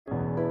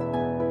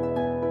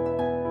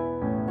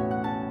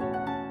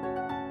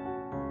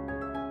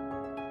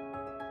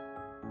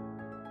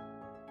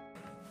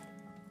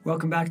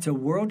Welcome back to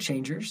World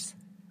Changers.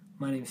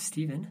 My name is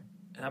Steven.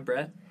 And I'm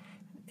Brett.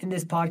 In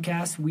this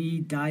podcast, we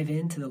dive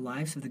into the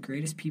lives of the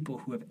greatest people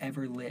who have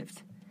ever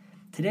lived.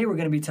 Today, we're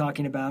going to be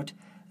talking about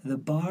the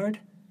Bard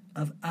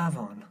of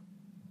Avon.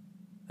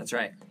 That's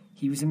right.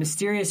 He was a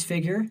mysterious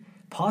figure,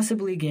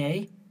 possibly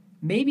gay.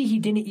 Maybe he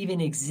didn't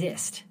even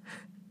exist.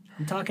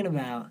 I'm talking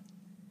about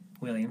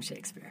William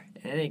Shakespeare.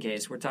 In any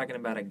case, we're talking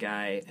about a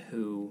guy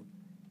who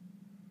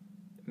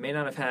may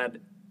not have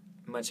had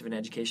much of an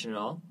education at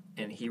all,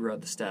 and he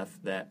wrote the stuff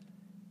that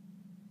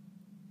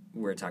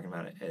we're talking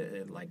about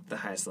at like the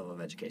highest level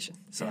of education.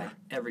 So Yeah. like,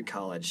 every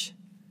college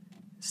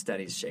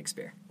studies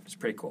Shakespeare. It's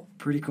pretty cool.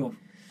 Pretty cool.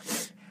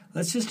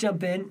 Let's just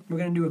jump in. We're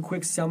going to do a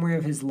quick summary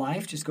of his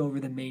life, just go over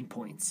the main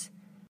points.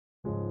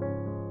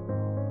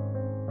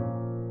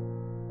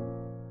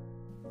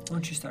 Why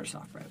don't you start us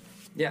off, Brett?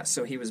 Yeah,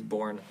 so he was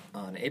born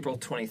on April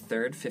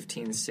 23rd,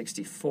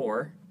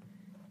 1564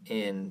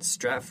 in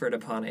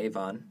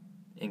Stratford-upon-Avon,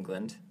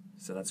 England.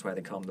 So that's why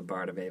they call him the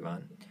Bard of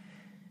Avon.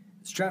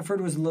 Stratford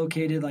was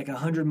located like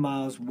 100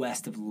 miles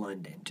west of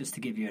London, just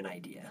to give you an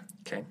idea.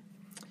 Okay.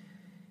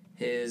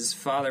 His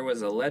father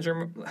was a leather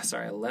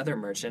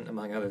merchant,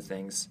 among other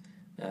things.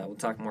 We'll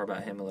talk more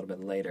about him a little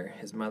bit later.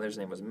 His mother's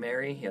name was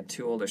Mary. He had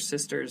 2 older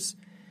sisters,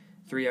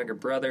 3 younger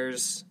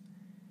brothers,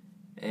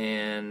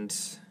 and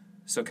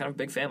so kind of a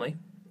big family.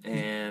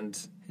 And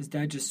His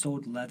dad just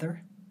sold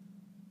leather?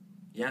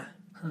 yeah,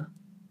 Huh.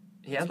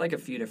 he had like a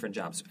few different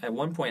jobs. At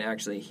one point,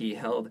 actually, he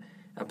held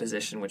a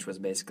position which was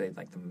basically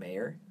like the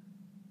mayor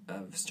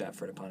of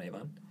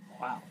Stratford-upon-Avon.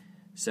 Wow.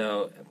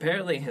 So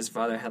apparently his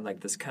father had like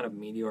this kind of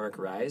meteoric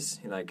rise.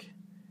 He like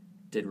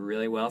did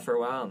really well for a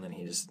while, and then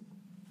he just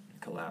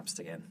collapsed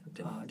again.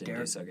 Didn't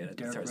do so good at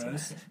the Derrick start.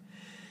 Rose.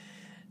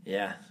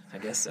 Yeah, I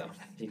guess so.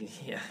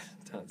 Yeah,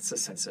 it's a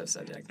sensitive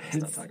subject. Let's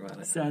not talk about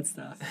it. Sad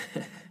stuff.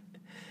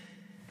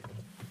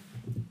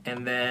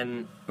 And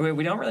then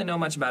we don't really know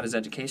much about his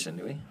education,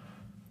 do we?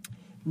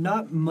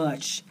 Not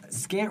much.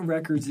 Scant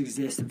records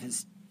exist of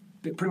his,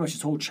 pretty much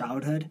his whole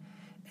childhood,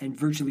 and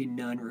virtually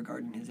none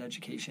regarding his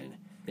education.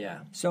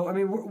 Yeah. So, I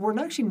mean, we're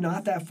actually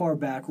not that far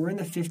back. We're in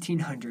the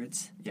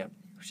 1500s. Yep.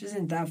 Which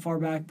isn't that far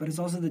back, but it's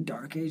also the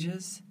Dark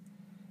Ages.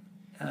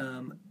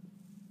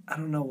 I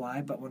don't know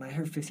why, but when I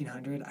heard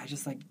 1500, I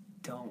just, like,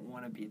 don't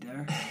want to be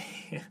there.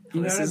 You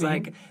know this what is I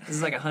mean? this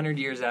is like 100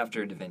 years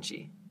after Da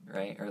Vinci,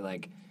 right? Or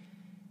like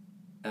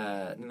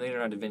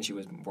Leonardo da Vinci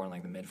was born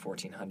like the mid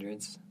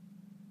 1400s.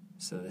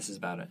 So this is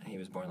he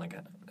was born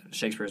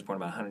Shakespeare was born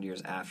about 100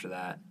 years after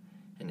that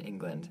in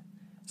England.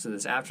 So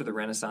this after the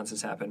Renaissance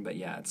has happened, but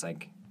yeah, it's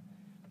like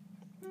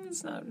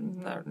it's not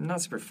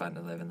super fun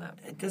to live in that.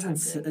 It doesn't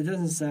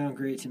sound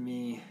great to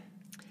me.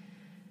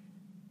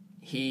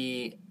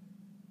 He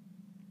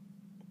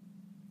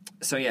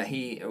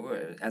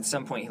at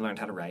some point he learned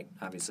how to write,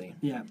 obviously.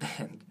 Yeah.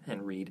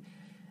 and read.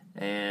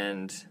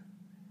 And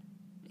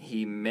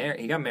he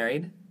got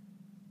married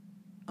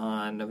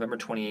on November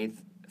 28th,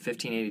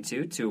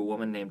 1582 to a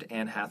woman named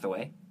Anne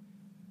Hathaway.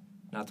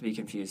 Not to be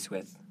confused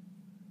with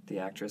the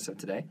actress of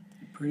today.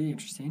 Pretty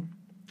interesting.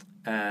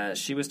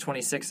 She was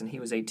 26 and he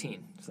was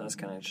 18, so that's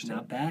kind of interesting.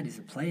 Not bad. He's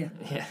a player.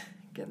 Yeah,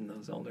 getting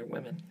those older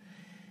women.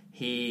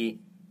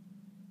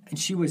 And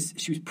she was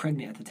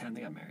pregnant at the time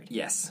they got married.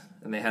 Yes,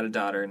 and they had a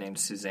daughter named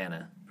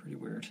Susanna. Pretty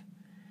weird.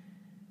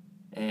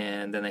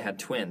 And then they had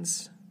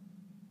twins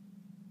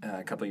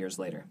a couple years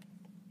later.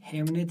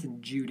 Hamnet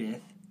and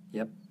Judith.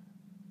 Yep.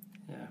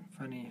 Yeah,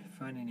 funny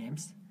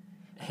names.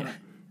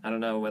 I don't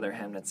know whether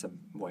Hamnet's a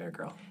boy or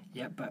girl.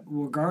 Yeah, but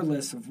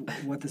regardless of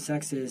what the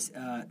sex is,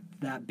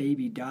 that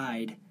baby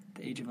died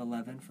at the age of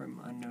 11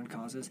 from unknown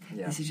causes.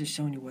 Yeah. This is just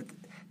showing you what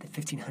the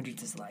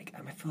 1500s is like.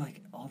 I feel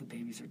like all the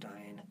babies are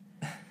dying.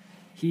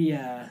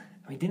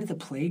 Didn't the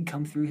plague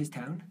come through his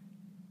town?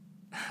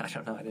 I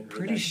don't know. I didn't read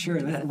Pretty sure.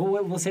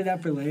 We'll say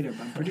that for later,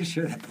 but I'm pretty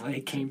sure the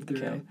plague came through.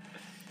 Okay.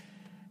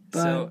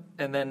 But,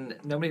 and then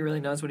nobody really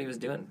knows what he was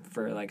doing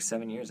for like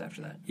 7 years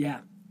after that. Yeah.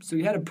 So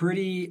he had a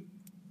pretty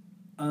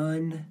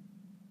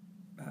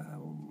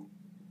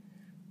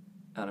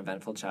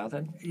Uneventful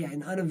childhood?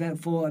 an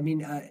uneventful.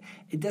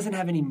 It doesn't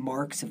have any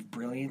marks of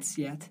brilliance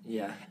yet.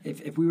 Yeah.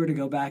 If we were to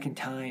go back in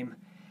time,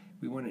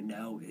 we wouldn't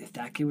know if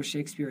that kid was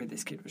Shakespeare or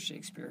this kid was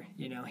Shakespeare.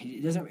 You know,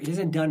 he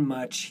hasn't done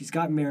much. He's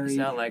got married. It's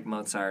not like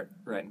Mozart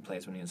writing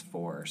plays when he was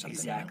 4 or something.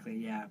 Exactly,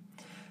 yeah.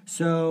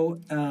 So,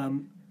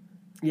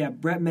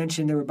 Brett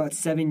mentioned there were about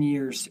 7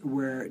 years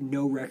where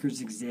no records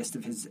exist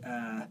of his.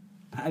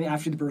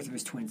 After the birth of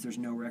his twins, there's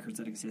no records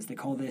that exist. They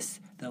call this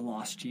the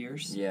lost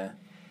years. Yeah.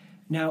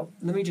 Now,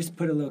 let me just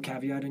put a little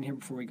caveat in here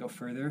before we go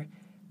further.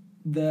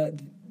 The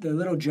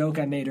little joke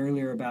I made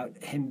earlier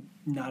about him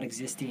not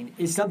existing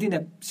is something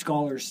that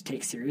scholars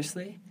take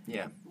seriously.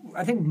 Yeah.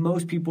 I think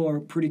most people are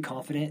pretty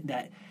confident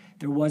that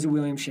there was a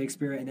William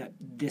Shakespeare and that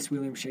this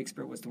William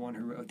Shakespeare was the one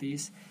who wrote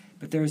these.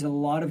 But there's a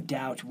lot of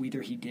doubt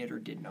whether he did or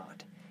did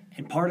not.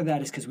 And part of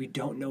that is because we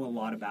don't know a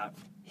lot about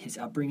his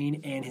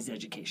upbringing and his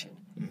education.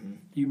 Mm-hmm.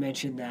 You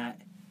mentioned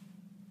that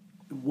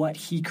what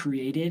he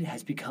created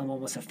has become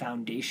almost a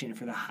foundation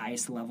for the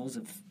highest levels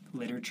of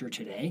literature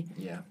today.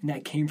 Yeah. And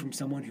that came from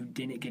someone who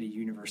didn't get a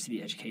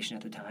university education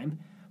at the time,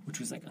 which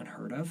was like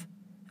unheard of.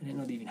 I didn't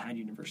know they even had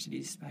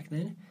universities back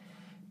then.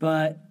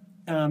 But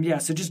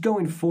so just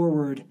going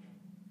forward,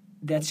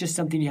 that's just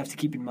something you have to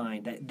keep in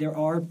mind, that there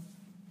are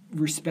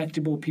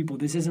respectable people.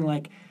 This isn't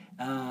like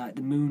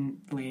the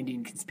moon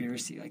landing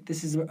conspiracy. Like,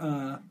 this is,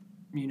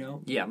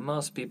 Yeah,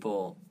 most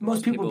people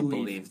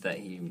believe that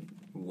he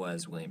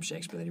was William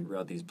Shakespeare, that he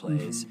wrote these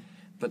plays. Mm-hmm.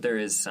 But there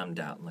is some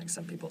doubt. Like,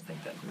 some people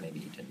think that maybe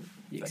he didn't.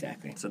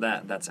 Exactly. So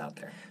that's out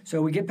there.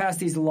 So we get past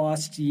these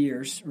lost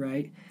years,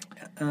 right?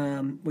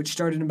 Which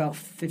started in about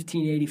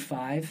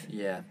 1585.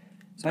 Yeah.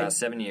 It's about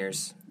 7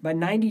 years. By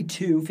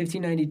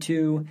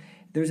 1592,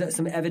 there's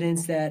some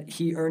evidence that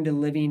he earned a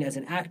living as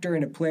an actor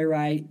and a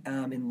playwright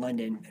in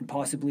London, and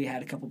possibly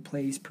had a couple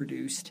plays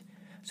produced.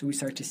 So we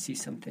start to see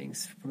some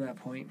things from that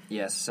point.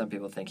 Yes, some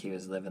people think he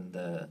was living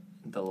the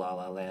La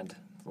La Land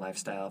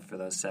lifestyle for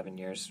those 7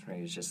 years, where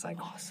he was just like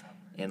awesome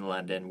in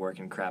London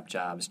working crap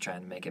jobs,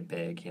 trying to make it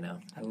big.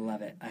 I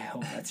love it. I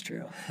hope that's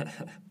true.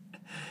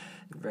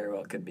 Very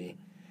well could be.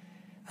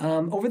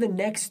 Over the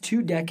next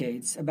 2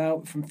 decades,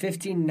 about from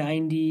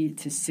 1590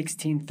 to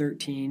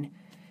 1613,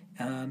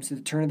 so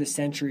the turn of the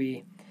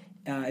century,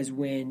 is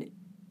when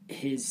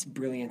his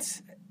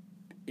brilliance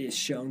is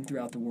shown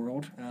throughout the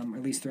world, or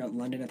at least throughout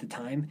London at the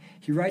time.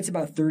 He writes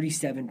about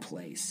 37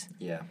 plays.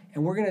 Yeah.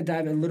 And we're going to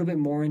dive a little bit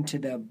more into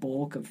the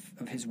bulk of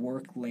his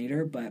work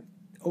later, but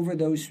over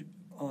those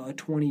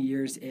 20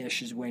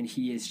 years-ish is when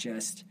he is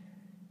just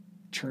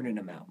churning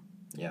them out.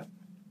 Yeah.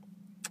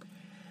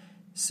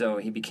 So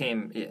he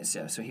became,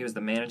 so he was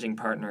the managing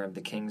partner of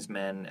the King's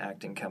Men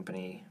Acting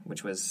Company,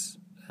 which was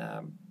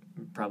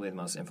probably the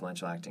most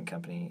influential acting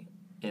company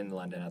in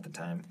London at the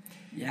time.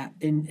 Yeah,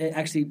 and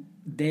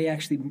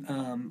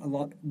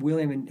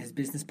William and his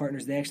business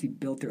partners, they actually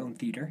built their own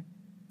theater.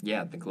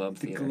 Yeah, the Globe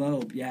Theater. The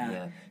Globe,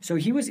 yeah. So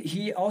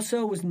he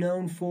also was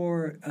known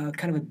for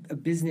kind of a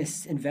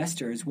business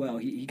investor as well.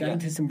 He got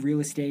into some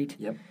real estate,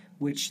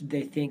 which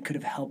they think could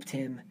have helped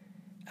him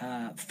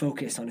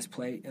focus on his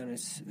play, on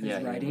his writing.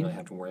 He didn't really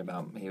have to worry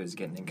about, he was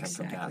getting income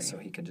from that, so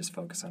he could just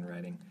focus on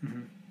writing.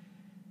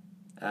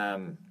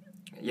 Mm-hmm.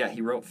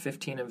 He wrote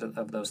 15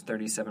 of those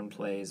 37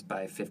 plays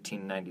by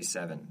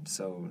 1597,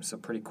 so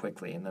pretty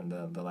quickly, and then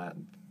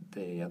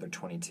the other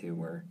 22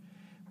 were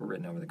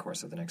written over the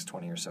course of the next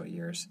 20 or so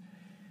years.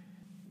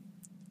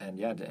 And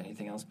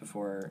anything else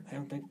before? I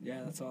don't think.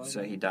 Yeah, that's all.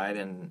 So he died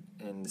in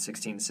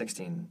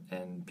 1616,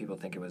 and people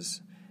think it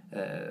was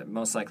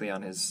most likely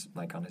on his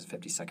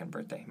 52nd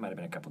birthday. It might have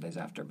been a couple days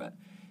after, but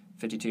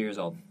 52 years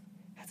old.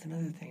 That's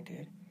another thing,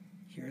 dude.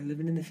 You're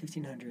living in the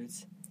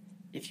 1500s.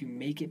 If you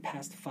make it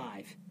past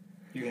 5,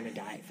 you're gonna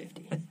die at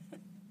 50.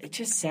 It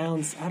just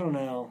sounds, I don't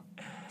know,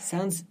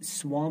 sounds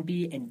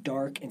swampy and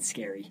dark and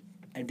scary,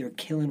 and they're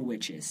killing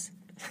witches.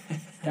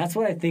 That's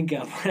what I think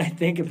of when I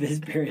think of this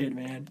period,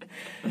 man.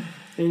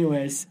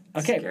 Anyways,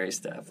 okay. Scary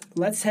stuff.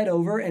 Let's head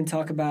over and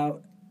talk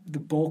about the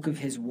bulk of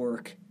his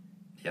work.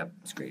 Yep.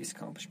 His greatest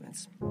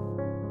accomplishments.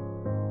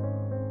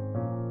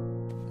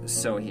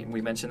 So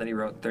we mentioned that he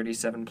wrote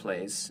 37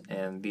 plays,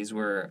 and these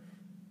were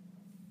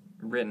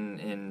written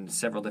in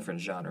several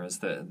different genres.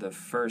 The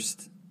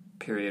first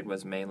period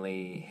was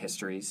mainly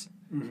histories.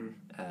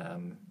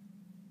 Mm-hmm.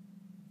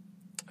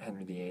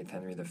 Henry VIII,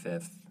 Henry V,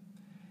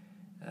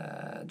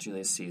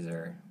 Julius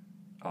Caesar,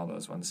 all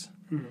those ones.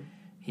 Mm-hmm.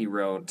 He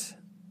wrote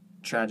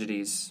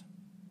tragedies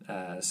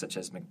such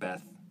as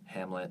Macbeth,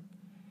 Hamlet,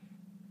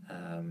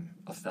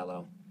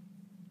 Othello.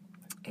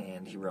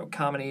 And he wrote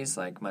comedies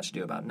like Much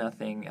Ado About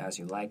Nothing, As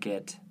You Like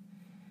It,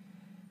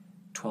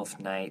 Twelfth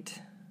Night.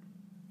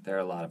 There are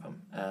a lot of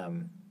them.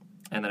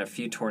 And then a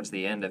few towards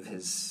the end of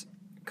his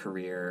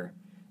career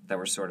that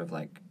were sort of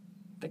like,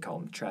 they call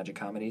them tragic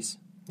comedies.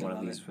 One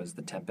of these was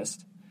The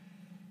Tempest.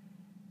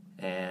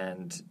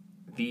 And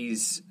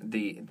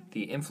the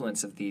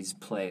influence of these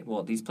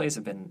plays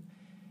have been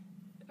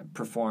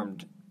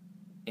performed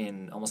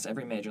in almost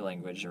every major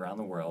language around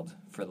the world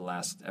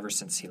ever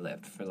since he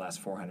lived, for the last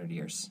 400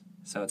 years.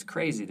 So it's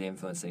crazy the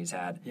influence that he's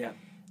had,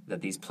 that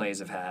these plays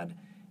have had.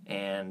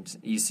 And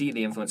you see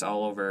the influence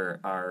all over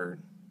our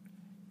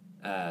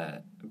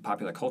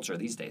popular culture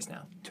these days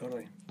now.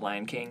 Totally.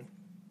 Lion King,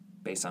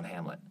 based on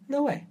Hamlet.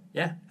 No way.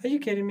 Yeah. Are you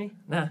kidding me?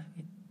 Nah.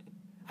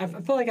 I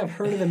feel like I've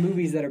heard of the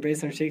movies that are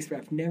based on Shakespeare.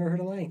 I've never heard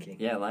of Lion King.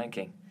 Yeah, Lion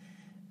King.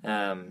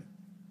 The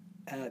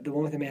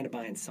one with Amanda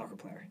Bynes, soccer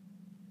player.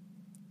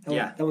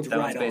 That one's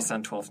based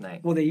on Twelfth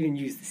Night. Well, they even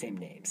use the same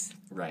names.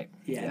 Right.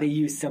 Yeah, they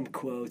use some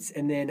quotes.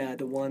 And then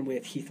the one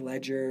with Heath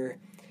Ledger.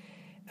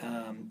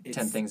 10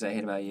 Things I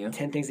Hate About You.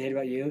 10 Things I Hate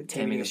About You.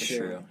 Taming of the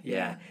Shrew.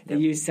 Yeah. They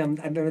use some.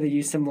 I remember they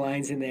used some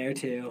lines in there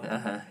too.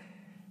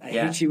 I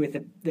hate you with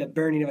the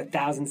burning of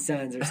 1,000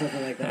 suns or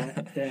something like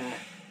that. Yeah.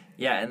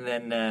 Yeah, and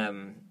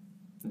then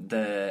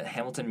the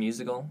Hamilton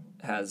musical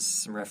has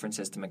some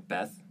references to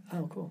Macbeth.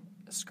 Oh, cool.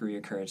 Screw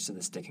your courage to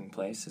the sticking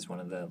place is one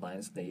of the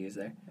lines that they use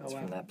there. It's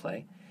from that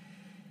play.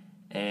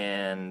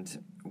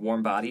 And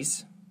Warm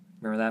Bodies.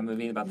 Remember that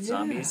movie about the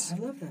zombies? I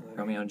love that movie.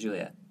 Romeo and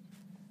Juliet.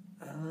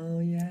 Oh,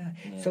 yeah.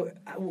 So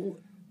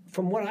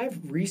from what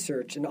I've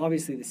researched, and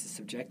obviously this is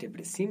subjective,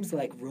 but it seems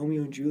like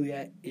Romeo and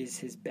Juliet is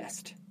his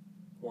best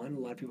one. A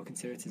lot of people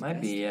consider it's his best.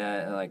 Might be,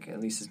 yeah, like at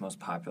least his most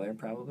popular,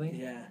 probably.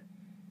 Yeah.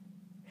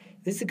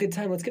 This is a good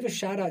time. Let's give a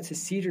shout out to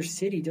Cedar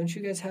City. Don't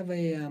you guys have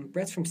a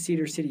Brett's from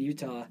Cedar City,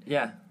 Utah?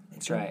 Yeah,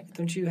 that's right.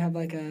 Don't you have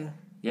like a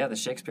the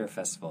Shakespeare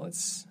Festival?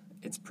 It's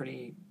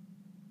pretty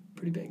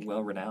big,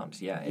 well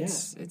renowned. Yeah,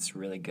 it's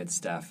really good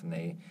stuff, and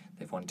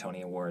they've won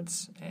Tony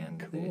Awards,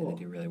 and they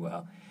do really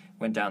well.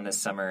 Went down this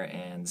summer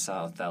and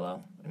saw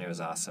Othello, and it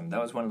was awesome.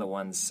 That was one of the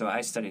ones. So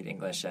I studied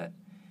English at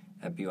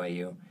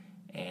BYU,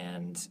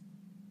 and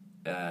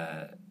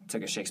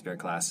took a Shakespeare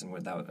class,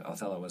 and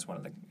Othello was one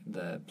of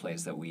the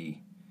plays that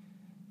we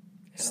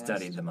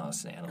studied the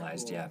most and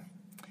analyzed. Cool. Yeah,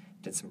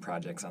 did some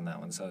projects on that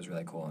one, so it was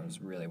really cool and it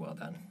was really well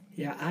done.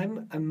 Yeah,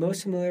 I'm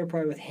most familiar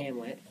probably with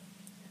Hamlet.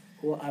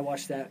 Well, I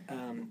watched that.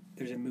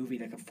 There's a movie,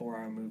 like a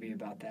 4-hour movie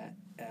about that,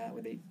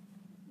 where they,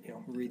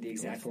 read the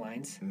exact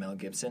lines. Mel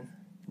Gibson.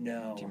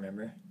 No. Do you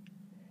remember?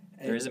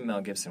 There is a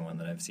Mel Gibson one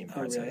that I've seen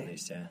parts of at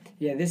least. Yeah.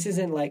 Yeah, this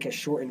isn't like a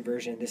shortened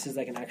version. This is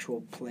like an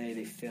actual play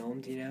they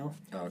filmed. Oh,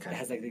 okay. It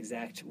has like the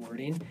exact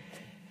wording.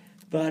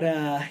 But,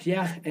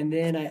 and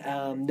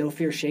then No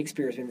Fear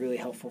Shakespeare has been really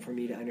helpful for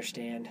me to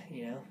understand,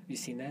 Have you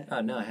seen that?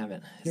 Oh, no, I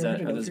haven't. Are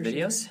those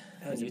videos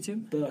on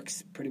YouTube?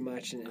 Books, pretty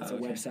much, and it's a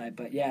website.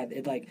 But, yeah,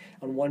 it like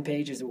on one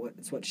page is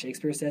what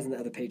Shakespeare says, and the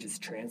other page is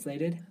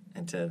translated.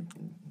 Into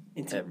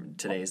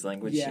today's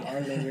language? Yeah,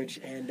 our language.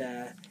 And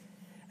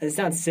it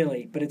sounds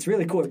silly, but it's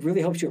really cool. It really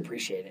helps you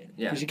appreciate it.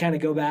 Yeah. Because you kind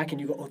of go back and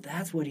you go, oh,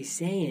 that's what he's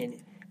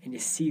saying, and you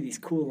see these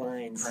cool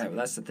lines. Right, well,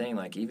 that's the thing.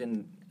 Like,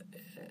 even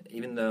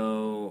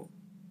though...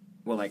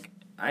 Well, like,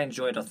 I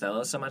enjoyed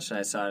Othello so much that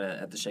I saw it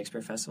at the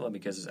Shakespeare Festival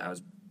because I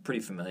was pretty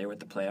familiar with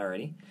the play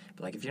already.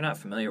 But, like, if you're not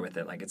familiar with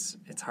it, like, it's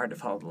hard to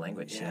follow the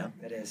language, Yeah,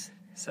 it is.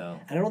 So...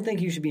 I don't think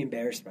you should be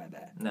embarrassed by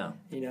that. No.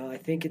 I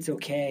think it's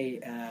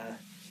okay.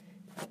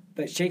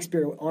 But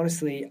Shakespeare,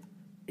 honestly,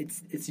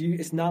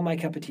 it's not my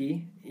cup of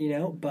tea,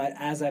 but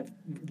as I've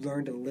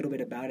learned a little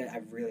bit about it,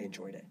 I've really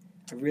enjoyed it.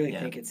 I really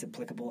think it's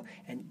applicable.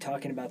 And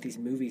talking about these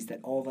movies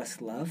that all of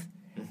us love...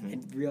 Mm-hmm.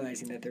 And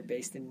realizing that they're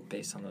based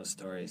on those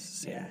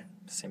stories,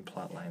 same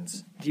plot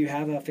lines. Do you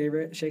have a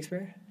favorite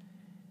Shakespeare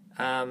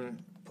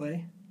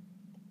play?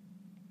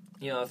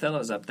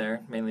 Othello's up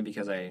there mainly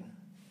because I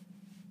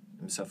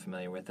am so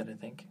familiar with it. I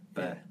think,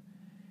 but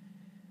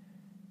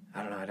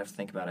I don't know. I'd have to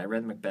think about it. I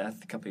read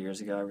Macbeth a couple of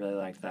years ago. I really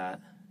liked that,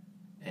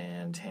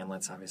 and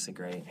Hamlet's obviously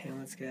great.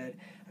 Hamlet's good.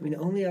 I mean, the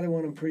only other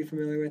one I'm pretty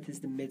familiar with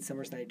is the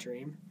Midsummer's Night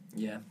Dream.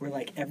 Yeah, where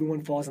like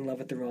everyone falls in love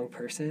with the wrong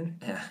person.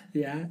 Yeah,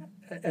 yeah.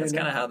 That's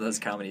kind of how those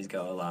comedies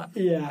go a lot.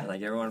 Yeah,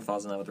 like everyone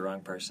falls in love with the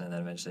wrong person, and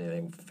then eventually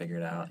they figure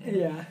it out.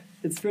 Yeah,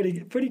 it's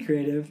pretty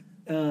creative.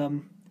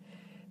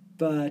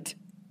 But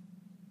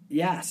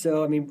yeah,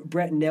 so I mean,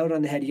 Brett nailed it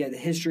on the head. You got the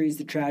histories,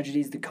 the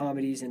tragedies, the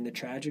comedies, and the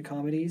tragic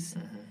comedies.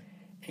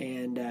 Mm-hmm.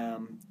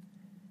 And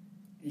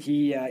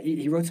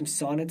he wrote some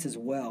sonnets as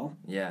well.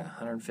 Yeah,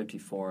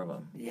 154 of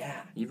them.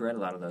 Yeah. You've read a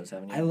lot of those,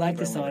 haven't you? I like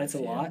the sonnets a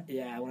lot.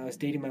 Yeah, when I was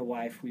dating my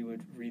wife, we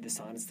would read the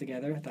sonnets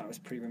together. I thought it was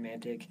pretty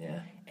romantic.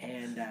 Yeah.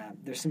 And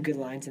there's some good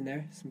lines in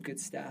there, some good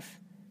stuff.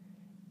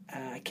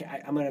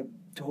 I'm going to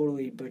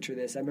totally butcher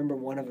this. I remember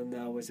one of them,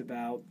 though, was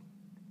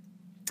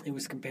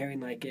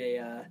comparing like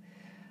a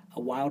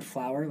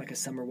wildflower, like a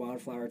summer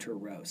wildflower, to a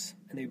rose.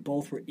 And they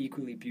both were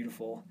equally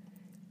beautiful.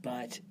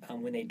 But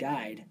when they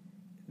died,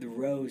 the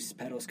rose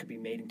petals could be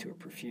made into a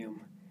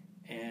perfume,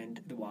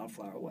 and the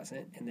wildflower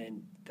wasn't. And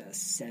then the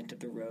scent of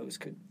the rose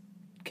could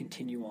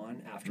continue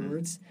on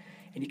afterwards.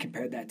 And he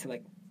compared that to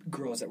like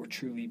girls that were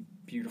truly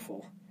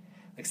beautiful.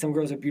 Like some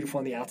girls are beautiful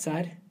on the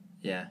outside.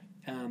 Yeah.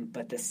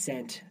 But the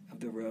scent of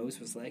the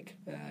rose was like,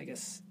 I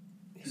guess...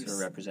 Sort of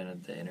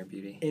represented the inner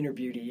beauty. Inner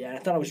beauty, yeah. And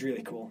I thought it was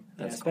really cool.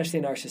 Especially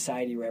in our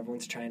society where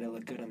everyone's trying to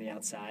look good on the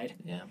outside.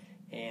 Yeah.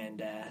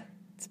 And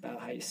it's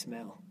about how you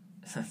smell.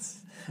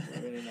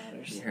 It really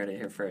matters. You heard it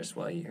here first.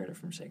 Well, you heard it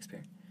from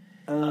Shakespeare.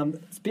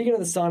 Speaking of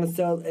the sonnets,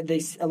 though,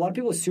 a lot of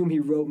people assume he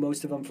wrote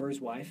most of them for his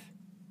wife.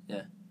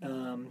 Yeah.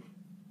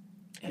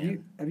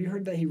 Have you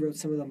heard that he wrote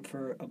some of them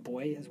for a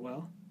boy as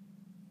well?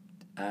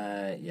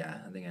 Yeah,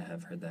 I think I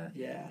have heard that.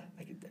 Yeah,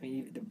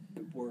 the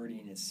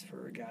wording is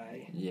for a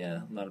guy.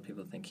 Yeah, a lot of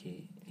people think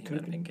he might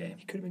have been gay.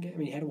 He could have been gay. I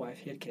mean, he had a wife,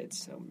 he had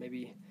kids, so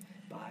maybe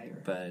bi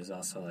or... But it's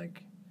also,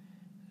 like,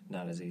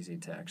 not as easy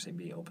to actually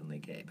be openly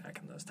gay back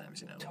in those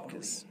times, Totally.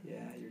 Because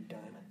you're done.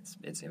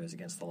 It was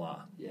against the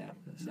law. Yeah,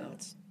 so.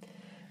 Nuts.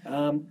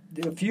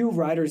 A few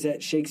writers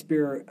that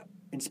Shakespeare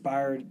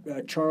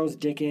inspired, Charles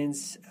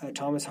Dickens,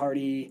 Thomas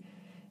Hardy,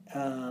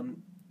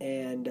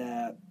 and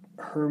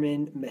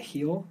Herman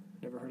Melville.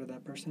 Never heard of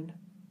that person?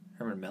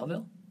 Herman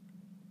Melville?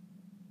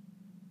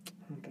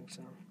 I don't think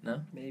so.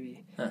 No?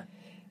 Maybe. Huh.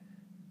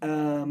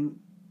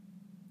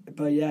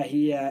 But yeah,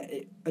 he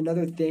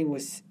another thing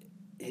was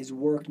his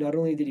work. Not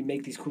only did he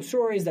make these cool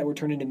stories that were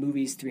turned into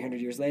movies 300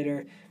 years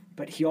later,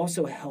 but he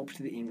also helped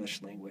the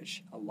English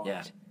language a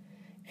lot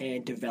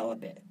and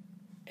develop it.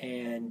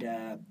 And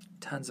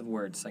tons of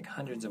words, like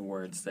hundreds of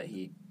words that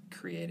he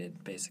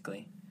created,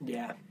 basically.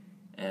 Yeah.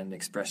 and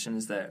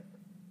expressions that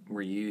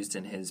were used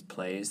in his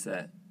plays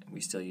that we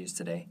still use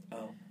today.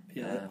 Oh,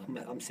 yeah.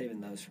 I'm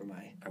saving those for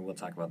my... I will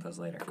talk about those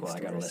later. Cool, I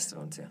got a list of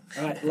them, too.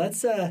 All right,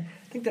 let's... I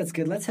think that's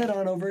good. Let's head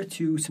on over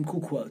to some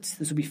cool quotes.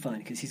 This will be fun,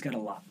 because he's got a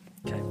lot.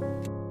 Okay.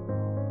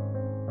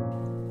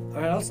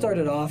 All right, I'll start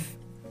it off.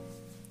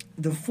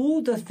 The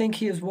fool doth think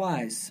he is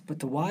wise, but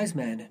the wise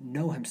man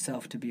know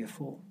himself to be a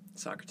fool.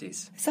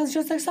 Socrates. It sounds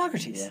just like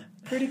Socrates. Yeah.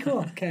 Pretty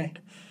cool. Okay.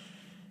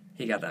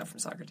 He got that from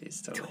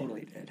Socrates, totally.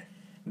 Totally did.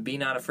 Be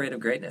not afraid of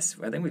greatness.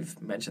 I think we've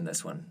mentioned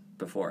this one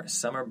before.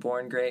 Some are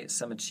born great,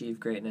 some achieve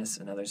greatness,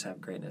 and others have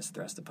greatness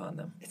thrust upon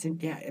them. I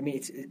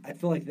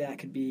feel like that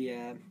could be...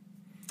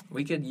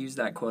 we could use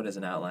that quote as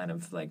an outline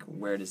of, like,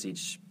 where does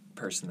each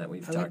person that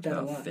we've talked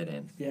about fit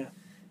in. Yeah,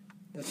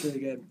 that's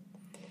really good.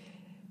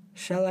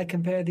 Shall I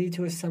compare thee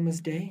to a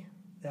summer's day?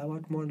 Thou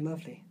art more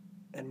lovely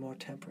and more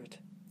temperate.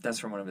 That's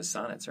from one of his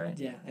sonnets, right?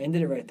 Yeah, I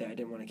ended it right there. I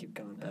didn't want to keep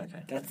going.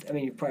 Okay.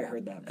 You've probably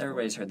heard that before.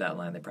 Everybody's heard that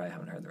line. They probably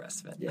haven't heard the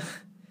rest of it. Yeah.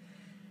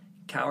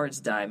 Cowards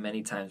die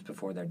many times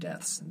before their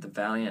deaths. The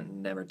valiant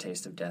never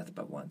taste of death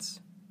but once.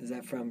 Is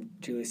that from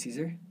Julius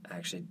Caesar? I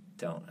actually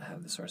don't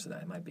have the source of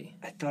that. It might be.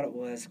 I thought it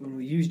was. When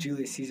we used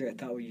Julius Caesar, I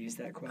thought we used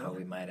that quote. Oh,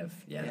 we might have.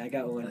 Yeah. Yeah, I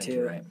got one think too.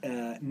 you're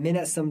right. Men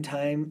at some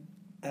time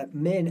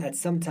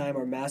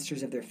are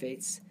masters of their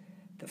fates.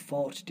 The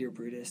fault, dear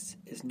Brutus,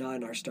 is not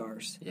in our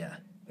stars, Yeah.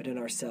 but in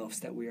ourselves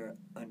that we are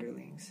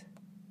underlings.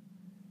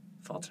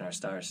 Fault in Our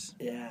Stars.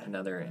 Yeah.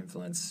 Another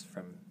influence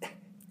from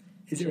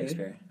Is it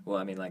Shakespeare. really? Well,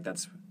 I mean, like,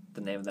 that's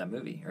the name of that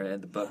movie, or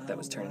the book that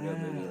was turned into a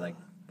movie, wow. like,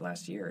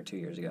 last year or 2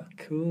 years ago.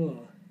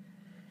 Cool.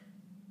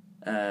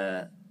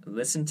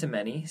 Listen to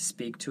many,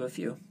 speak to a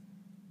few.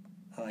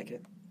 I like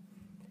it.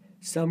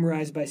 Some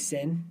rise by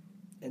sin,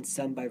 and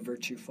some by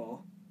virtue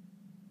fall.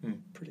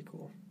 Pretty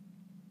cool.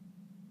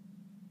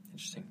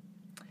 Interesting.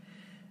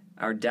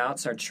 Our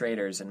doubts are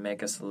traitors and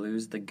make us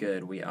lose the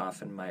good we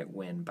often might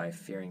win by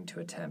fearing to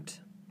attempt.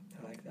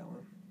 I like that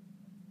one.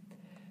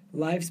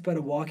 Life's but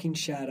a walking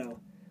shadow,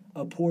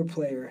 a poor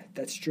player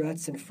that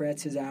struts and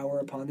frets his hour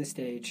upon the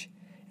stage,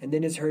 and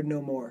then is heard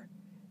no more.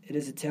 It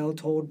is a tale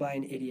told by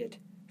an idiot,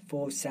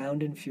 full of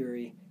sound and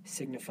fury,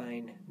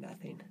 signifying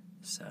nothing.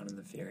 Sound and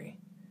the fury.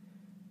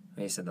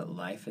 When you said that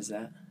life is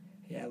that?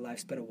 Yeah,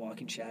 life's but a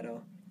walking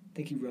shadow. I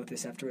think he wrote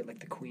this after the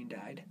Queen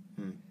died.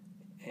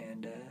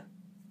 And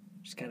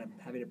just kind of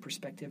having a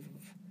perspective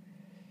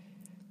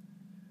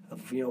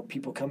of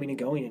people coming and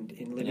going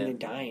and living and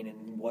dying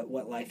and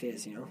what life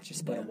is, It's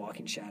just but a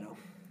walking shadow.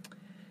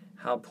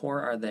 How poor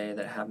are they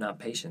that have not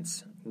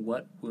patience?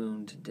 What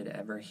wound did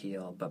ever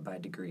heal but by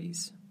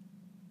degrees?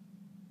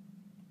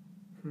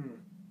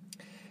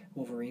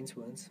 Wolverine's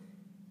wounds.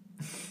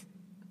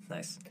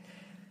 Nice.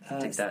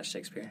 Take that,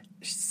 Shakespeare.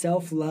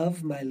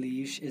 Self-love, my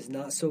liege, is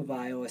not so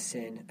vile a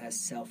sin as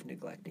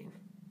self-neglecting.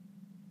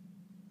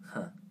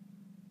 Huh.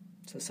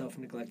 So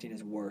self-neglecting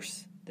is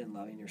worse than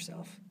loving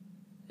yourself.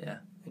 Yeah.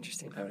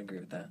 Interesting. I would agree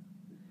with that.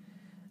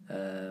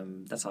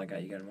 That's all I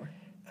got. You got any more?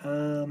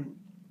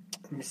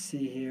 Let me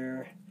see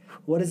here.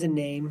 What is a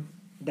name?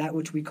 That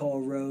which we call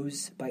a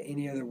rose by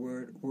any other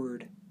word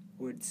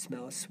would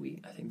smell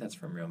sweet. I think that's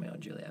from Romeo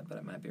and Juliet, but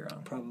I might be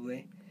wrong.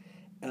 Probably.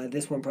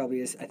 This one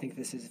probably is. I think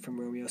this is from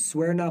Romeo.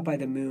 Swear not by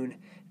the moon,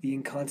 the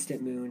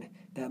inconstant moon,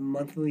 that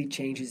monthly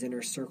changes in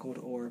her circled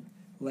orb,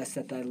 lest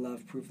that thy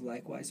love prove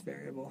likewise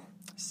variable.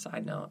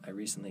 Side note, I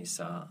recently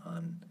saw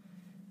on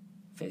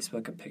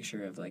Facebook a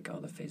picture of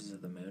all the phases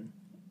of the moon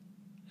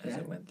as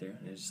it went through.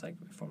 It was just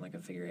formed like a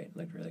figure eight. It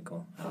looked really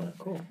cool.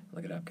 Cool.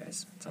 Look it up,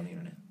 guys. It's on the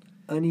internet.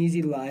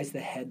 Uneasy lies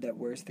the head that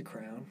wears the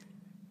crown.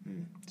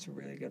 It's a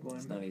really good one.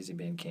 It's not easy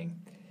being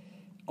king.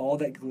 All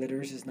that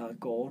glitters is not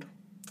gold.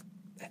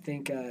 I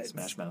think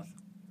Smash Mouth.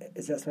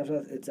 Is that Smash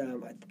Mouth? It's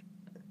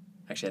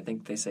Actually, I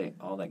think they say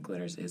all that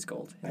glitters is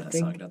gold in that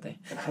think- song, don't they?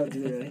 How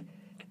do they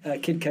really?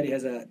 Kid Cudi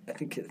has I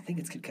think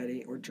it's Kid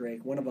Cudi or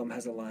Drake. One of them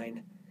has a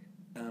line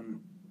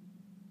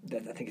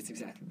that I think it's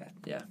exactly that.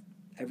 Yeah.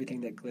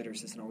 Everything that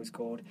glitters isn't always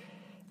gold.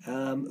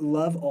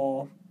 Love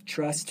all,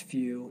 trust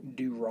few,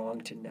 do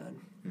wrong to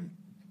none.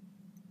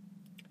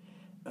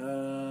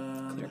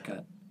 Clear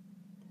cut.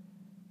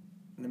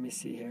 Let me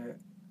see here.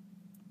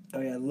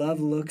 Oh yeah, love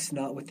looks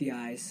not with the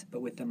eyes,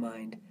 but with the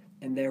mind,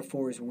 and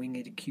therefore is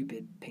winged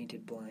Cupid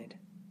painted blind.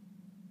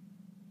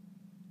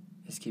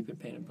 Is Cupid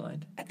painted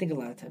blind? I think a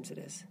lot of times it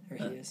is, or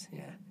he is,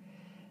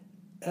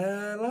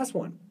 yeah. Last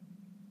one.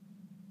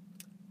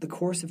 The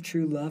course of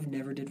true love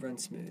never did run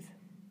smooth.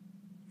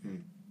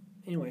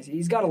 Anyways,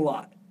 he's got a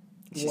lot.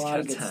 He's got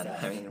a ton.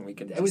 I mean, we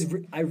could.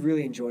 I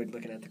really enjoyed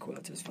looking at the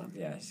quotes. It was fun.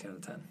 Yeah, he's got a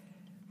ton.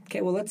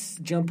 Okay, well, let's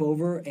jump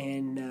over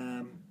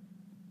and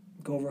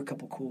go over a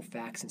couple cool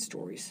facts and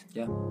stories.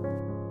 Yeah.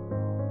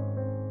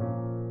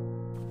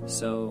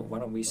 So why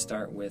don't we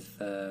start with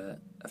a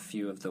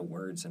few of the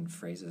words and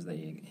phrases that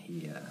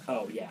he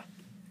Oh yeah,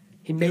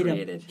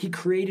 created. He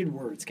created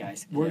words,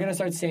 guys. We're Yeah. gonna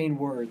start saying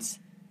words.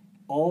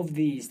 All of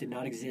these did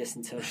not exist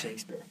until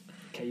Shakespeare.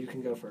 Okay, you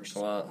can go first.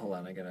 Well, hold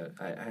on.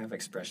 I have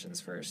expressions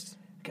first.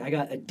 Okay, I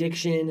got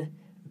addiction,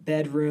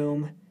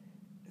 bedroom,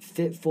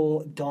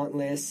 fitful,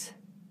 dauntless,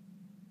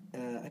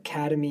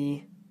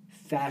 academy,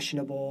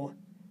 fashionable,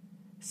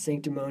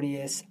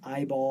 sanctimonious,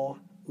 eyeball,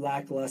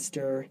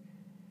 lackluster,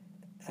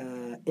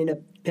 in a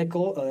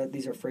pickle.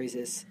 These are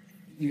phrases.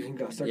 You can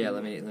go. Start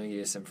Let me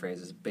use some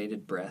phrases.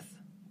 Bated breath,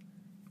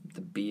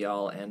 the be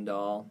all end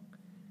all,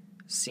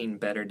 seen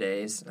better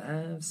days.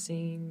 I've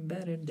seen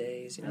better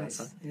days. You know Nice.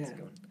 that song? Yeah. That's a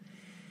good one.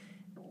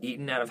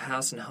 Eaten out of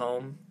house and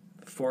home,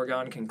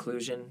 foregone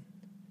conclusion,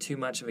 too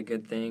much of a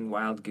good thing,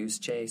 wild goose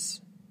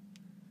chase.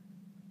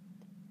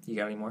 You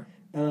got any more?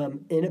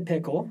 In a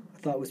pickle, I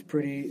thought was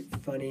pretty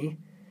funny.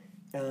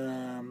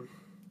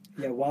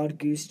 Wild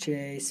goose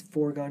chase,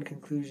 foregone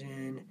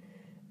conclusion,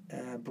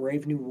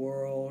 brave new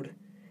world,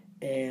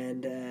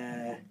 and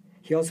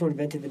he also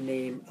invented the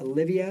name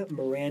Olivia,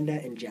 Miranda,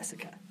 and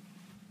Jessica.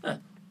 Huh.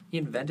 He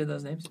invented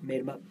those names?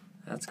 Made them up.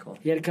 That's cool.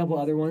 He had a couple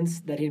other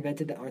ones that he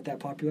invented that aren't that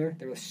popular.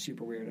 They were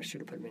super weird. I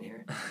should have put them in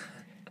here.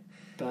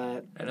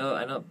 But I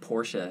know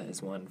Portia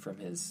is one from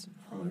his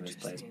interesting.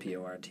 plays,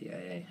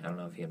 Portia. I don't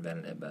know if he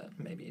invented it, but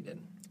maybe he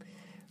did.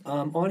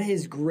 on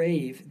his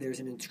grave, there's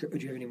an inscription.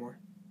 Do you have any more?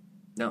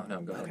 No,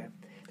 go ahead. Okay.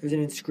 There's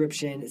an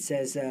inscription. It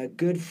says,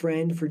 "Good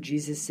friend, for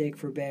Jesus' sake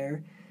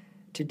forbear,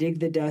 to dig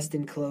the dust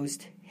in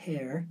closed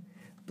hair.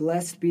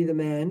 Blessed be the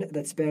man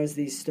that spares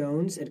these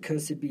stones, and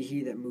cursed be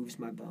he that moves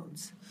my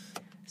bones."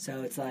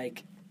 So it's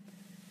like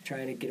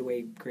trying to get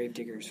away grave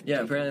diggers. From Yeah,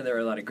 people. apparently there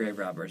were a lot of grave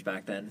robbers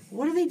back then.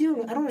 What are they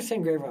doing? I don't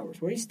understand grave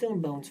robbers. What are you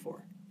stealing bones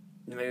for?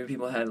 Maybe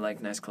people had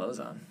like nice clothes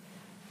on.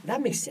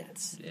 That makes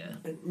sense. Yeah.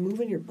 But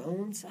moving your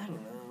bones? I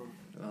don't know.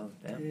 Well,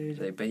 yeah.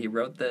 Dude. But he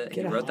wrote that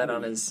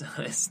on hobby.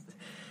 his.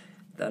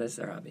 That is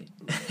their hobby.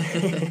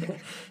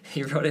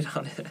 He wrote it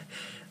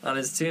on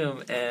his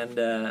tomb, and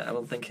I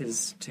don't think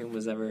his tomb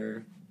was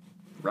ever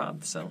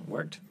robbed. So it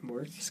worked.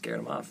 Scared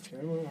him off.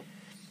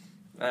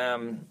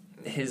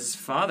 His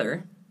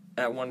father,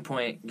 at one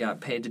point, got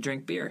paid to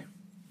drink beer.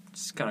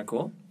 It's kind of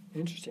cool.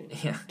 Interesting.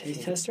 Yeah.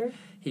 Taste tester?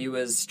 He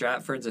was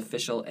Stratford's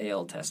official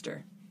ale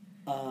tester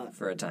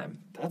for a time.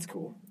 That's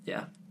cool.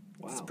 Yeah.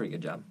 Wow. It's a pretty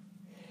good job.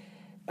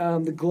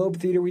 The Globe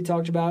Theater we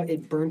talked about,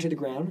 it burned to the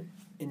ground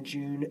in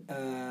June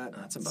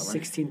That's a bummer.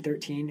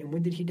 1613. And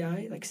when did he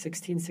die? Like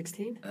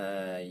 1616?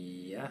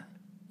 Yeah.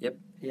 Yep.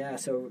 Yeah,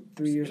 so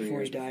 3 years 3 before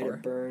years he died, before.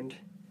 it burned.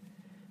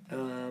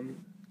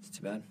 It's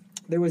too bad.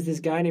 There was this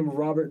guy named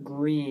Robert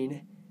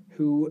Greene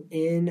who,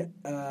 in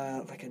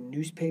like a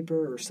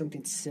newspaper or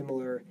something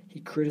similar, he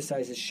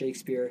criticizes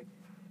Shakespeare,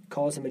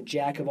 calls him a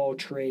jack of all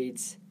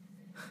trades,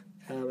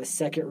 a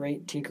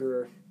second-rate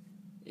tinkerer.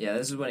 Yeah,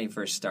 this is when he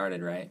first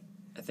started, right?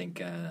 I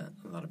think a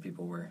lot of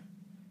people were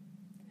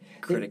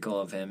critical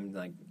of him,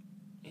 like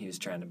he was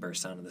trying to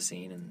burst onto the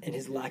scene and And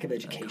his lack of like,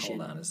 education.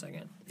 hold on a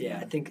second. Yeah,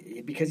 I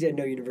think because he had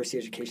no university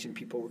education,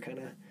 people were kind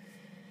of...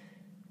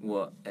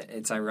 Well,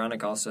 it's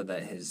ironic also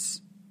that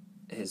his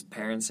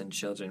parents and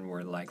children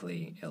were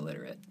likely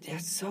illiterate. Yeah,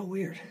 it's so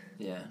weird.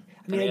 Yeah.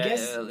 I mean, I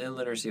guess...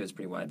 illiteracy was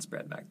pretty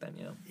widespread back then,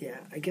 you know? Yeah,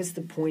 I guess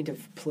the point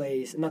of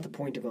plays... Not the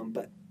point of them,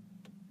 but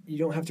you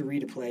don't have to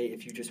read a play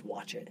if you just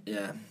watch it.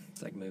 Yeah,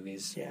 it's like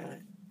movies. Yeah.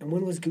 And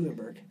when was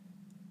Gutenberg?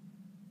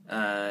 He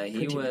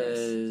Printing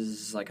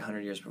was like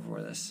 100 years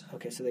before this.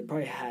 Okay, so they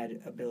probably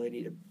had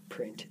ability to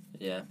print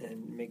Yeah.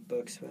 and make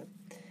books. But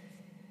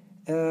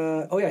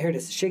here it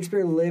is.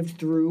 Shakespeare lived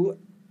through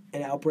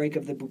an outbreak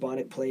of the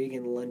bubonic plague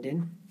in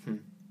London.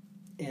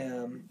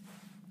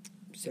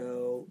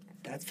 So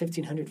that's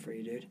 1500 for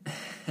you, dude.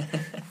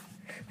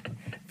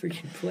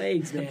 Freaking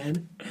plagues,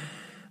 man.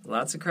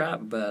 Lots of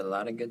crap, but a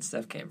lot of good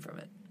stuff came from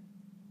it.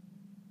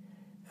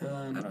 I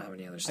don't have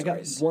any other I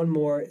got stories. one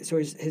more. So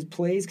his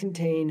plays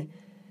contain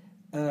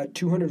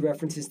 200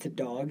 references to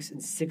dogs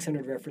and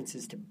 600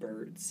 references to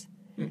birds.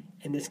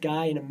 And this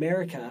guy in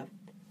America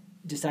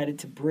decided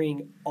to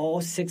bring all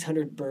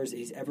 600 birds that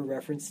he's ever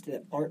referenced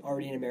that aren't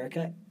already in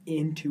America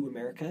into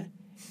America.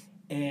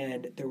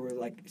 And there were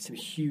like some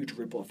huge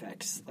ripple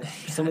effects. Like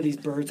some of these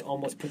birds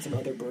almost put some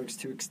other birds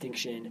to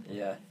extinction.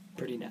 Yeah.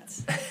 Pretty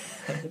nuts.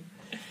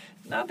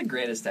 Not the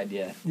greatest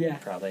idea, Yeah.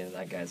 probably,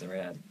 that guy's ever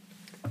had.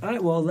 All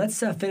right, well, let's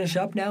finish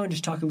up now and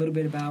just talk a little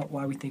bit about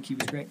why we think he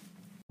was great.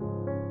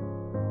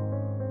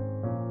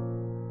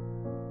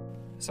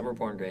 Some are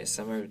born great,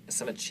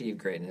 some achieve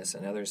greatness,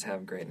 and others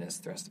have greatness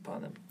thrust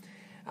upon them.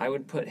 I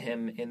would put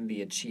him in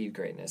the achieve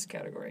greatness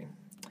category.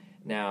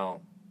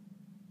 Now,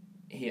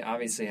 he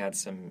obviously had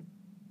some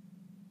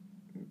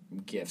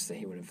gifts that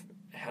he would have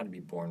had to be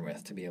born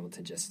with to be able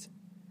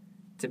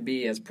to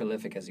be as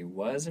prolific as he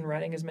was in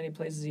writing as many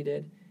plays as he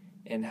did,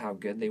 and how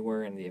good they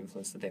were and the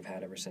influence that they've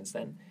had ever since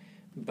then.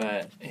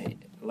 But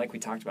like we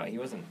talked about, he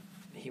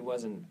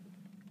wasn't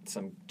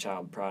some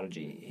child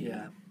prodigy. He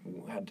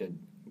had to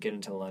get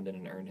into London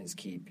and earn his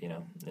keep, you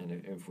know.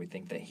 And if we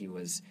think that he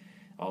was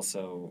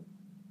also,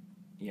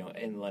 you know,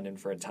 in London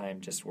for a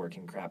time just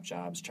working crap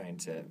jobs trying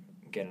to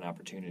get an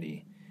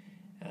opportunity,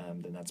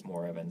 then that's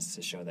more evidence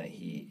to show that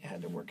he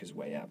had to work his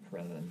way up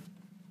rather than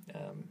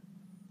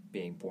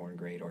being born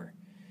great or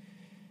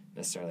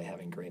necessarily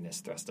having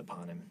greatness thrust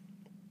upon him.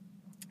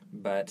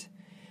 But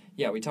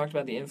yeah, we talked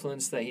about the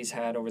influence that he's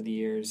had over the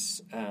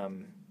years.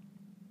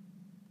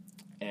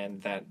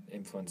 and that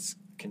influence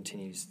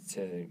continues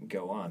to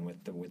go on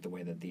with the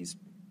way that these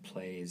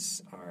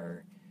plays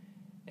are,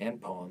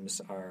 and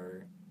poems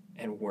are,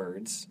 and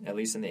words, at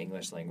least in the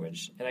English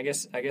language. And I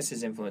guess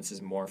his influence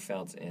is more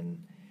felt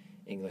in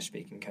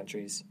English-speaking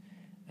countries,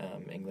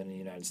 England and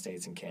the United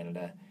States and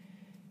Canada.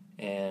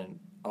 And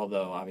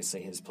although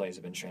obviously his plays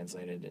have been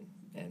translated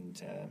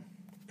and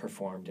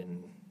performed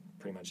in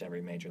pretty much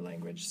every major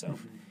language, so.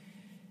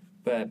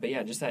 But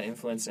yeah, just that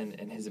influence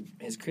and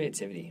his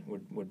creativity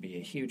would be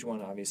a huge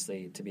one,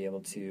 obviously, to be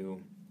able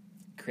to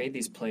create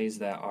these plays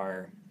that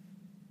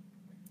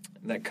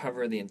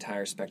cover the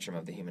entire spectrum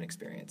of the human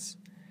experience.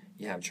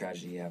 You have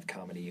tragedy, you have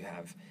comedy, you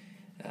have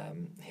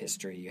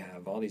history, you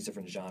have all these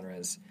different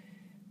genres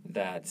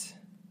that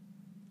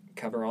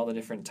cover all the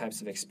different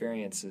types of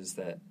experiences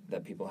that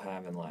people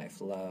have in life: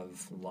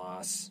 love,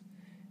 loss,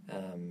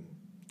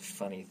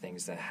 funny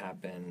things that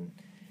happen,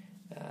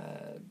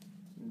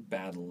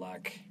 bad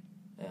luck.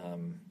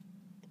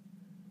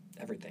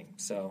 Everything.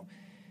 So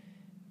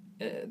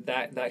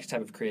that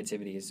type of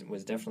creativity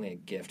was definitely a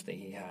gift that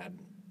he had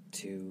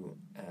to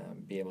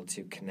be able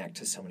to connect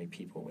to so many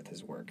people with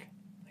his work.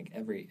 Like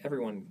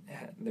everyone,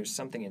 there's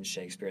something in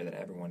Shakespeare that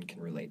everyone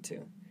can relate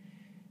to,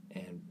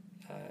 and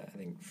I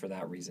think for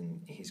that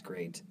reason he's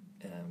great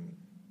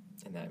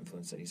in that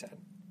influence that he's had.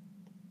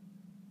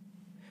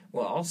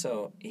 Well,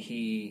 also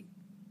he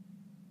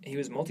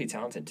was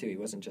multi-talented too. He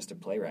wasn't just a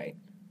playwright.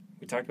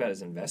 We talked about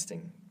his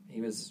investing. He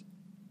was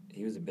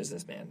a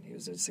businessman. He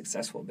was a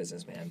successful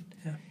businessman,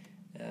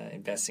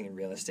 investing in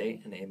real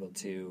estate and able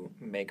to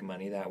make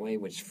money that way,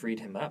 which freed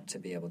him up to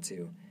be able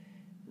to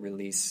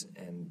release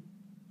and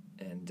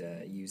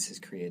use his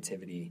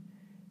creativity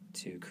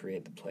to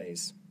create the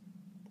plays.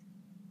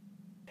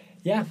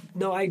 Yeah,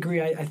 no, I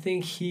agree. I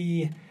think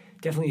he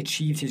definitely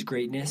achieved his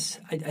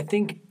greatness. I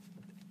think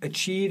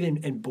achieve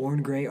and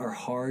born great are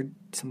hard.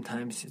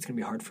 Sometimes it's going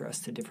to be hard for us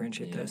to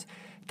differentiate those.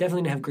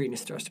 Definitely didn't have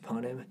greatness thrust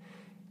upon him.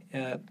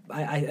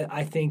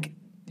 I think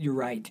you're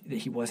right that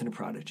he wasn't a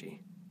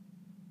prodigy,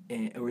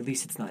 or at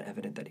least it's not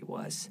evident that he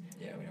was.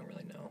 Yeah, we don't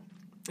really know.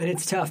 And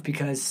it's tough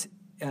because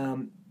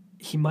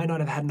he might not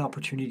have had an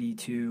opportunity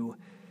to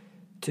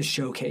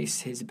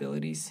showcase his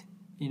abilities,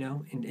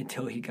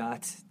 until he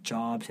got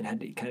jobs and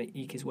had to kind of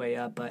eke his way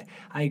up. But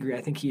I agree.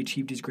 I think he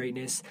achieved his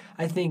greatness.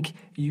 I think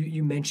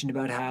you mentioned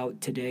about how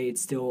today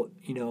it's still,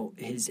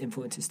 his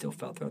influence is still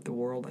felt throughout the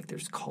world. Like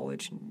there's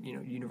college and,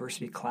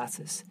 university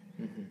classes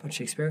about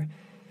Shakespeare.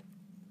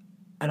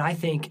 And I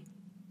think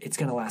it's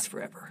going to last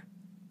forever.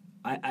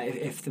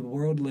 If the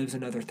world lives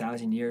another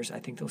 1,000 years, I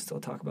think they'll still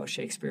talk about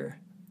Shakespeare.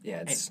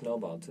 Yeah, it's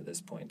snowballed to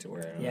this point to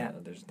where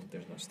there's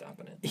no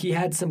stopping it. He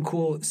had some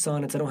cool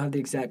sonnets. I don't have the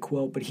exact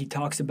quote, but he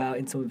talks about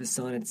in some of his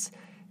sonnets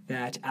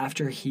that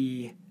after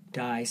he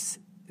dies,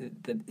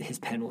 his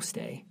pen will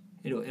stay.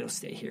 It'll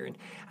stay here. And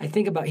I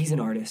think about he's an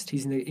artist.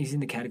 He's in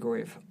the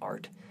category of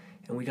art,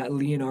 and we got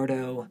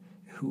Leonardo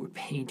who would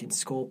paint and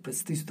sculpt, but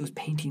those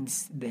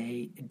paintings,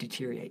 they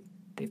deteriorate.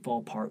 They fall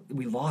apart.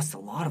 We lost a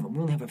lot of them.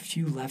 We only have a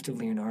few left of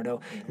Leonardo.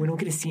 We don't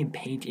get to see him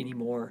paint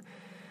anymore.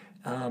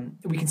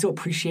 We can still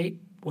appreciate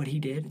what he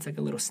did. It's like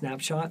a little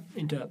snapshot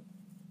into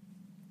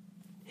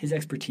his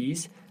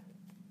expertise.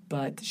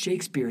 But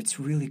Shakespeare, it's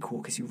really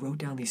cool because he wrote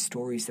down these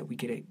stories that we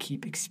get to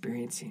keep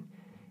experiencing.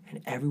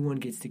 And everyone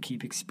gets to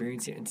keep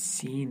experiencing and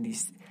seeing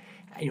these,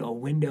 a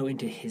window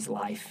into his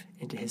life,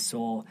 into his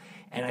soul.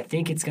 And I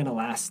think it's going to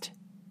last.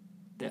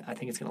 I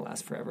think it's going to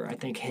last forever. I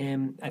think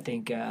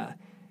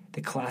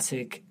the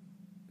classic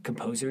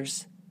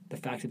composers, the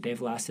fact that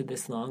they've lasted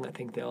this long, I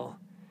think they'll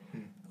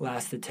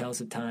last the tales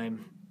of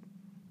time.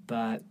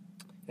 But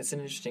it's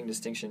an interesting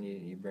distinction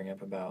you bring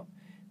up about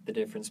the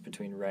difference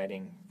between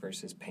writing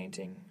versus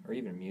painting or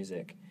even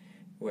music,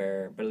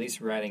 but at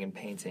least writing and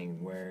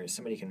painting where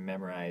somebody can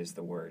memorize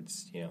the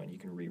words, and you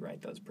can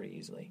rewrite those pretty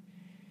easily.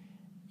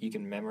 You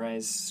can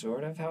memorize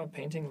sort of how a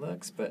painting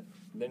looks, but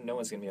then no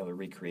one's going to be able to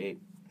recreate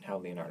how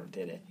Leonardo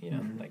did it,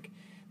 Like,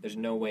 there's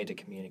no way to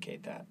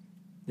communicate that.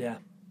 Yeah,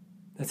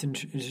 that's an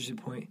interesting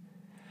point.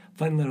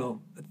 Fun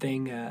little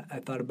thing I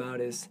thought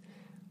about is,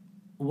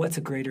 what's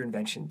a greater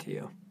invention to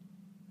you?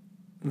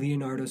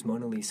 Leonardo's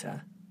Mona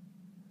Lisa,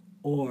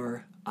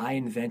 or I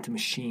invent a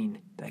machine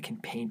that can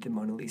paint the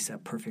Mona Lisa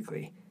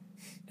perfectly,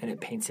 and it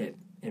paints it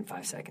in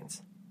 5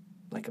 seconds,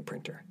 like a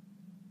printer.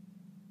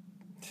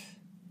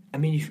 I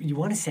mean, you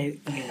want to say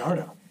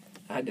Leonardo.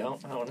 I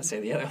don't want to say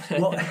the other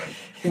one.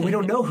 Well, we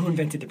don't know who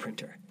invented the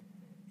printer,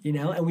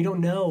 and we don't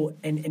know,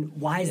 and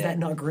why is that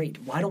not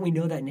great? Why don't we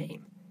know that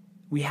name?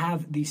 We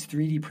have these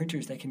 3D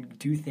printers that can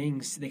do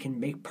things, they can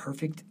make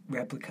perfect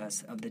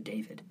replicas of the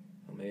David.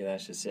 Well, maybe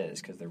that's just it.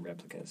 It's because they're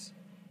replicas.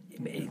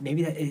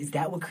 Maybe is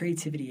that what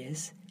creativity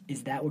is?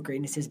 Is that what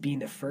greatness is? Being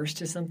the first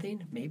to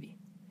something? Maybe.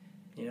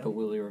 But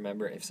will we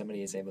remember if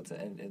somebody is able to?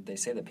 And they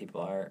say that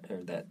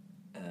that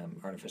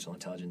artificial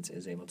intelligence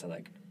is able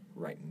to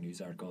write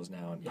news articles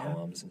now and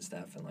poems and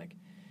stuff, and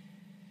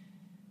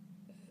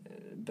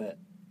but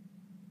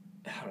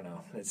I don't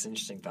know. It's an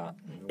interesting thought.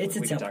 It's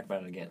we can talk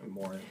about it again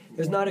more.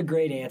 There's not a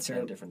great answer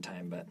at a different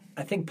time, but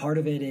I think part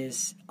of it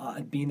is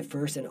being the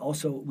first, and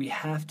also we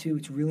have to.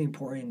 It's really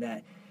important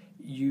that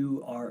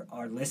you,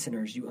 our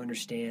listeners, you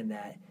understand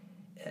that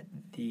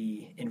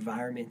the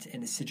environment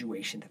and the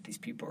situation that these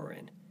people are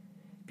in.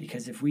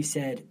 Because if we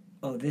said,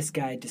 "Oh, this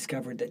guy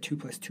discovered that 2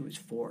 + 2 is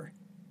 4,"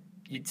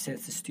 you'd say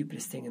it's the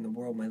stupidest thing in the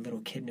world. My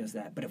little kid knows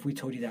that. But if we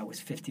told you that was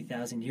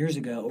 50,000 years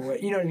ago, or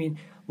you know what I mean,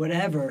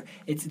 whatever,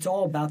 it's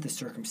all about the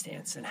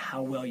circumstance and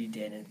how well you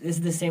did. And this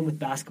is the same with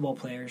basketball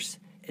players.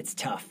 It's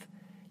tough.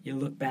 You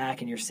look back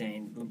and you're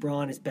saying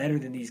LeBron is better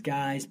than these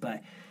guys,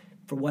 but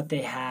for what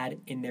they had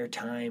in their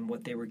time,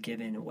 what they were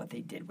given, and what they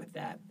did with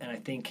that. And I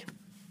think,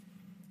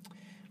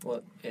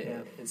 well,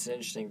 it's an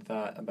interesting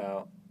thought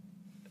about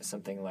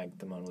something like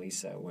the Mona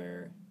Lisa,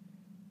 where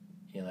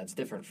that's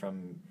different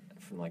from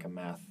like a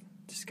math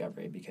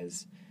discovery,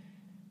 because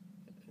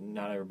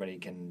not everybody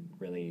can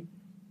really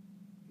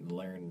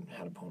learn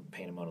how to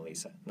paint a Mona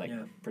Lisa.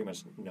 Pretty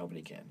much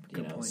nobody can.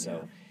 Good point,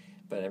 so,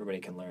 but everybody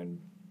can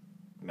learn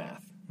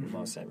math. Mm-hmm.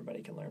 Most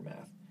everybody can learn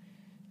math.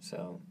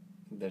 So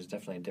there's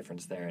definitely a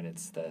difference there, and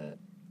it's the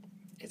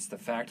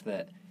fact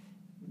that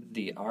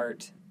the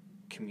art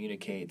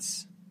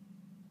communicates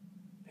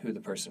who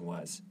the person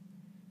was.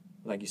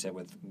 Like you said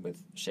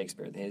with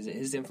Shakespeare,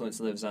 his influence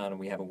lives on, and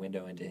we have a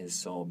window into his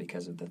soul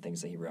because of the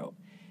things that he wrote.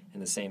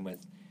 And the same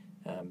with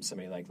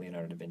somebody like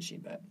Leonardo da Vinci,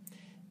 but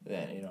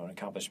that an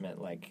accomplishment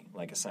like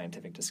a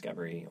scientific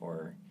discovery,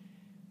 or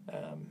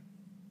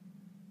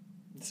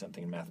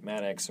something in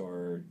mathematics,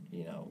 or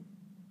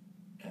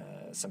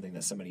something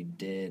that somebody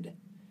did.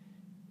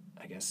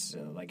 I guess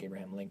like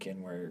Abraham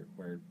Lincoln,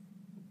 where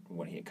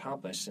what he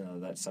accomplished,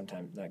 that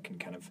sometimes that can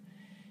kind of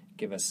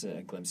give us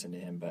a glimpse into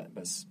him, but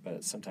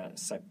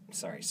sometimes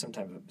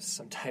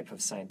some type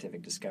of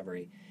scientific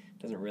discovery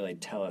doesn't really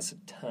tell us a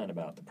ton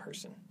about the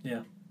person.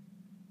 Yeah.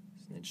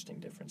 It's an interesting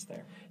difference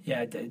there.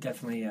 Yeah,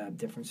 definitely a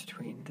difference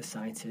between the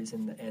sciences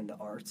and the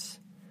arts.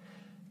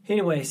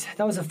 Anyways,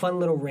 that was a fun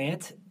little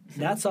rant.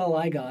 That's all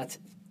I got.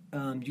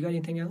 You got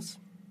anything else?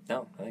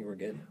 No, I think we're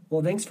good.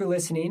 Well, thanks for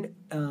listening.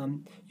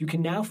 You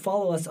can now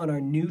follow us on our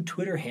new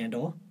Twitter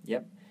handle.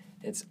 Yep.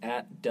 It's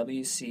at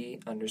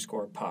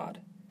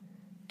WC_pod.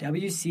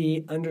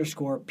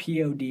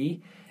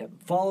 WC_POD. Yep.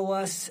 Follow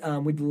us.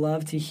 We'd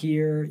love to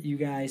hear you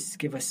guys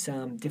give us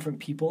some different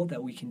people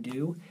that we can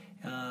do.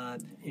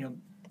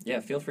 Yeah,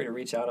 feel free to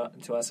reach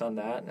out to us on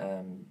that.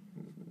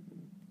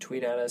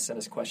 Tweet at us, send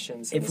us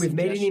questions. If we've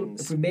made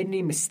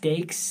any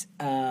mistakes,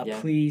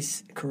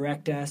 please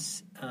correct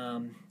us.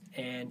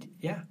 And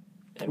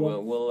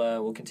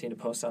we'll continue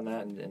to post on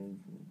that, and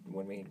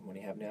when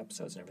we have new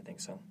episodes and everything.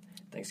 So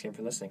thanks again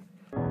for listening.